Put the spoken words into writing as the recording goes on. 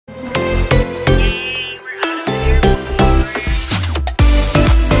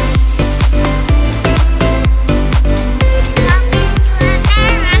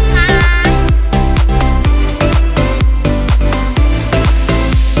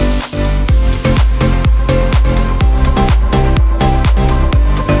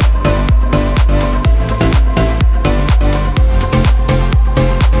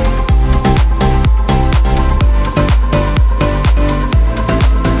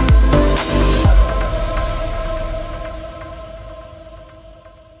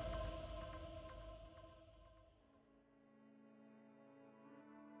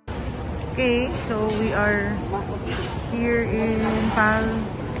we are here in PAL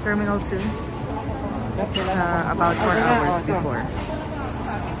Terminal 2. About 4 hours before.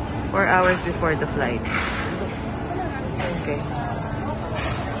 4 hours before the flight. Okay.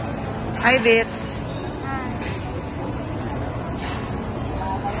 Hi, Bits.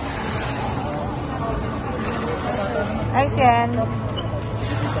 Hi, Sian.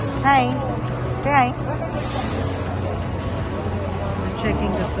 Hi. Say hi. We're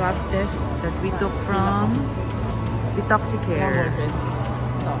checking the swab test that we took from Detoxicare.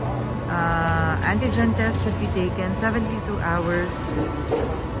 Antigen test should be taken 72 hours,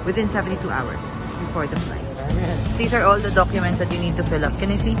 within 72 hours before the flight. These are all the documents that you need to fill up.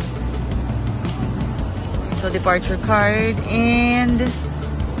 Can I see? So departure card and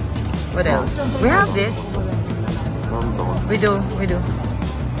what else? We have this. We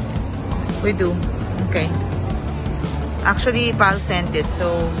do. Okay. Actually, PAL sent it,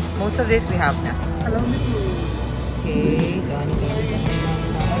 so most of this we have na. Okay, done.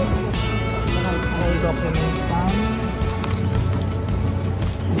 All documents done.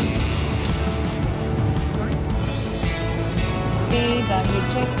 Okay, done with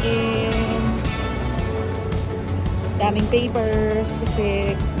check-in. Daming papers to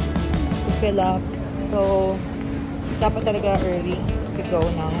fix, to fill up. So, dapat talaga early to go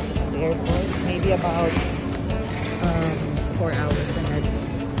now at the airport. Maybe about 4 hours ahead.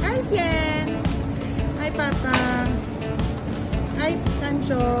 Hi, Sien! Hi, Papa! Hi,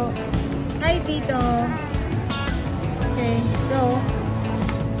 Sancho! Hi, Tito! Okay, let's go.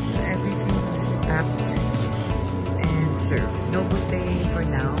 So everything is packed and served. No buffet for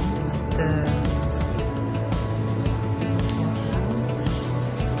now.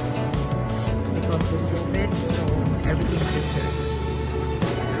 Because of COVID, so everything is served.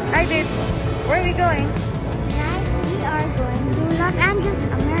 Hi, Bits! Where are we going? We are going to Los Angeles,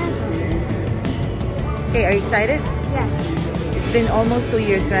 America. Okay, are you excited? Yes. It's been almost 2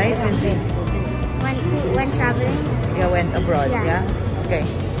 years, right? Since we went traveling. Yeah, went abroad. Yeah. Okay.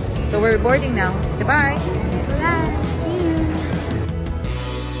 So we're boarding now. Say bye. Bye. See you.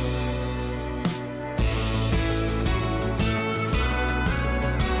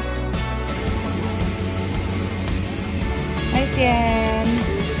 Hi, Sian.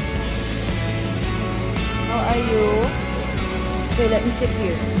 How are you? Okay, let me sit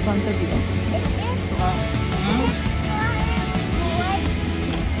here in front of you.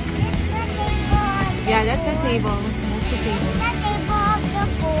 Yeah, that's the table. That's the table. The table of the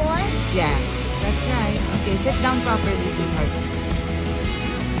floor. Yeah, that's right. Okay, sit down properly, sweetheart.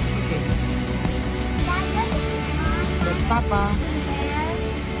 Okay. That's Papa.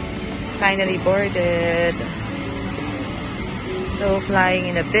 Finally boarded. So,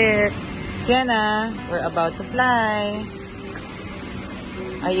 flying in a bit. Sienna, we're about to fly.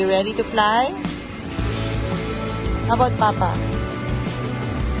 Are you ready to fly? How about Papa?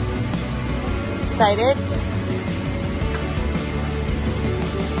 Excited?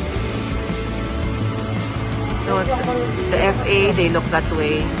 So, the FA, they look that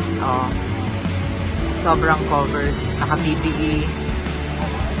way. Oh, sobrang covered. Naka-PPE.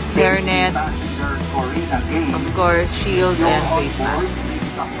 Hairnet. Of course, shield and face mask.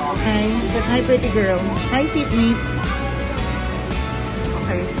 Hi, pretty girl. Hi, seatmate.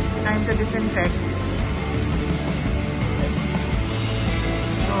 Okay, time to disinfect.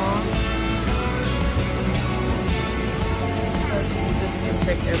 So,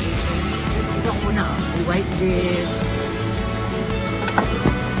 disinfect everything. Ito muna, we wipe this.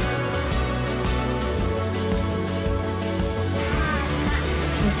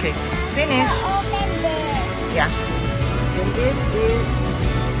 Okay, finish. Open this. Yeah. And this is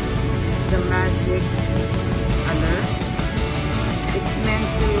the magic alert. It's meant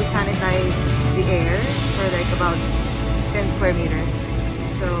to sanitize the air for like about 10 square meters.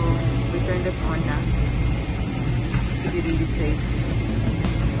 So we turn this on now to be really safe.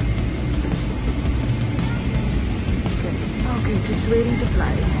 Okay, just waiting to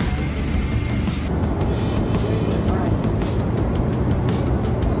fly.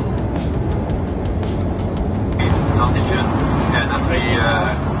 Altitude, and as we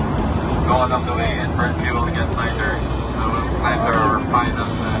go along the way and burn fuel to get lighter, we'll find our final.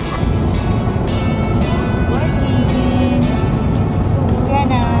 Morning!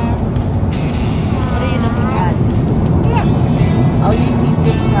 Sienna! What are you looking at? Yeah. Oh, you see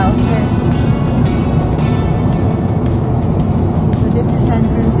 6 houses. So this is San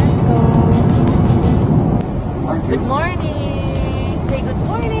Francisco. Good morning! Say good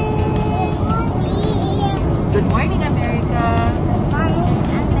morning! Good morning, America! Good morning,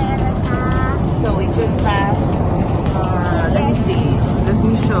 America. So we just passed, let me see, let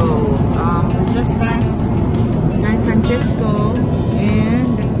me show. We just passed San Francisco,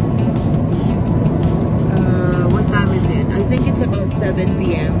 and what time is it? I think it's about 7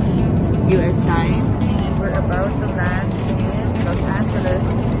 p.m. US time. And we're about to land in Los Angeles,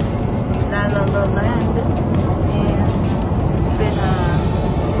 La La La Land. And it's been a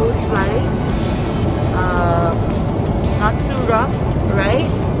smooth flight. Not too rough,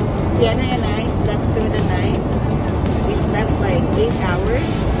 right? Sienna and I slept through the night. We slept like 8 hours,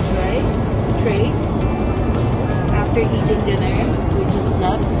 right? Straight. After eating dinner, we just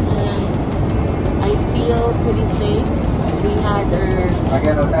slept, and I feel pretty safe. We had our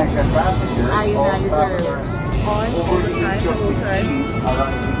ionizer on all the time, the whole time.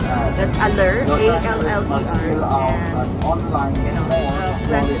 That's alert, A-L-L-E-R, and you know,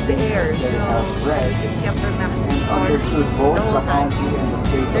 cleanses the air, so we just kept our maps on the whole time.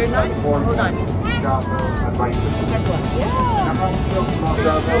 They're not, hold on. Yeah. So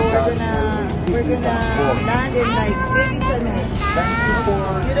we're gonna land in like maybe 10 minutes.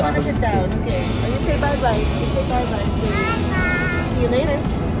 You don't wanna sit down, okay? Or you say bye-bye. You say bye-bye. See you later.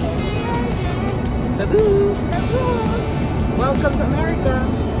 Baboo. Welcome to America.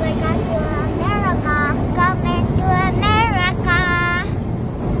 Welcome to America. Coming to America.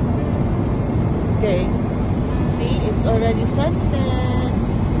 Okay. See, it's already sunset.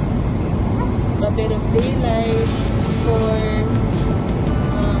 A bit of daylight before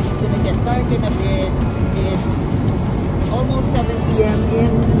it's gonna get dark in a bit. It's almost 7 p.m.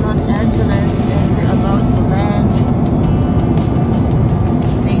 in Los Angeles, and we're about to land.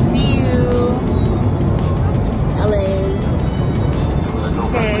 Say see you, LA.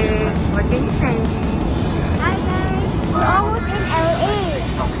 Okay, what can you say? Hi guys. We're almost in LA.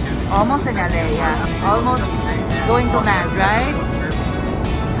 Almost in LA, yeah. Almost going to land, right?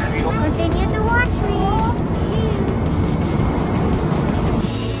 Continue to watch me.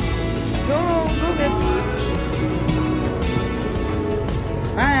 Go, Bits.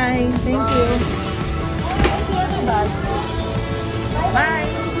 Bye. Thank you. Bye.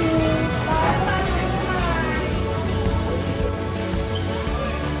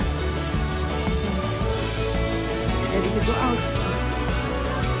 Ready to go out.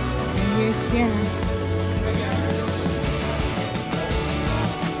 And here's Sienna.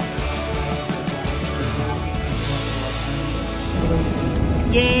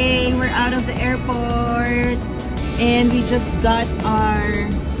 Yay, we're out of the airport, and we just got our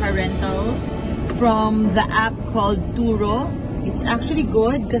car rental from the app called Turo. It's actually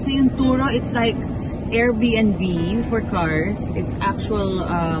good kasi yung Turo, it's like Airbnb for cars. It's actual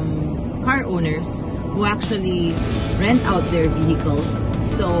car owners who actually rent out their vehicles,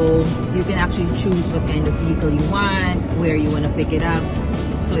 so you can actually choose what kind of vehicle you want, where you want to pick it up.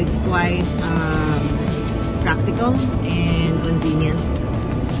 So it's quite practical and convenient.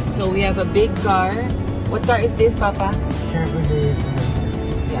 So we have a big car. What car is this, Papa? Chevrolet.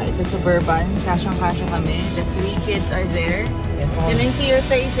 Yeah, it's a Suburban. Kasyang-kasya kami. The 3 kids are there. Can I see your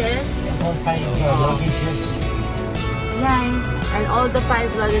faces? All 5 luggages. Yeah. And all the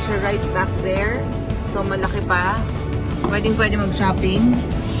 5 luggage are right back there. So malaki pa. Pwede mag-shopping.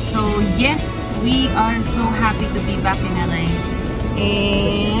 So yes, we are so happy to be back in LA.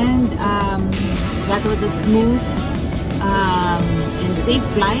 And that was a smooth and safe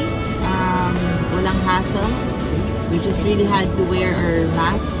flight. Walang hassle. We just really had to wear our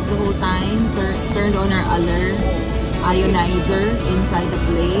masks the whole time. Turned on our alert ionizer inside the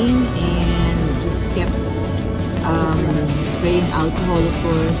plane, and just kept spraying alcohol, of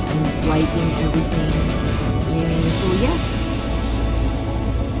course, and wiping everything. And so yes,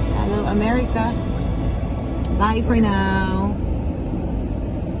 hello America. Bye for now.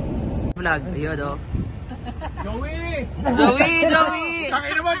 Vlog, ayun o. Joey! Joey!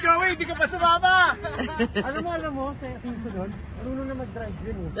 Naman, Joey! Hindi ka pa sumama! alam mo, sa sunod, marunong na mag-drive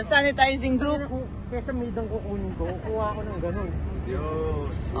yun eh. The sanitizing group. Kesa midang kukunin ko, kukuha ko ng ganun. Oh.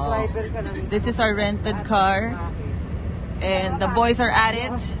 Driver ka lang. This is our rented car. And the boys are at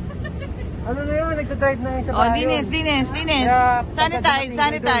it. Ano na yun? Nagda-drive na yung sa Oh, bahay. Dinis. Sanitize,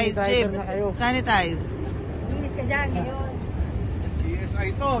 Jib. Sanitize. Linis ka dyan ngayon. CSI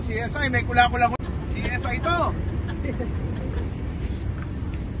to, CSI. May kula-kula ko. CSI to.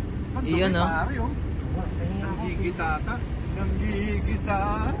 Iyon, no? Nanggigitata.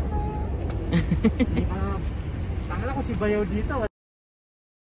 Tanga na ko si Bayaw dito.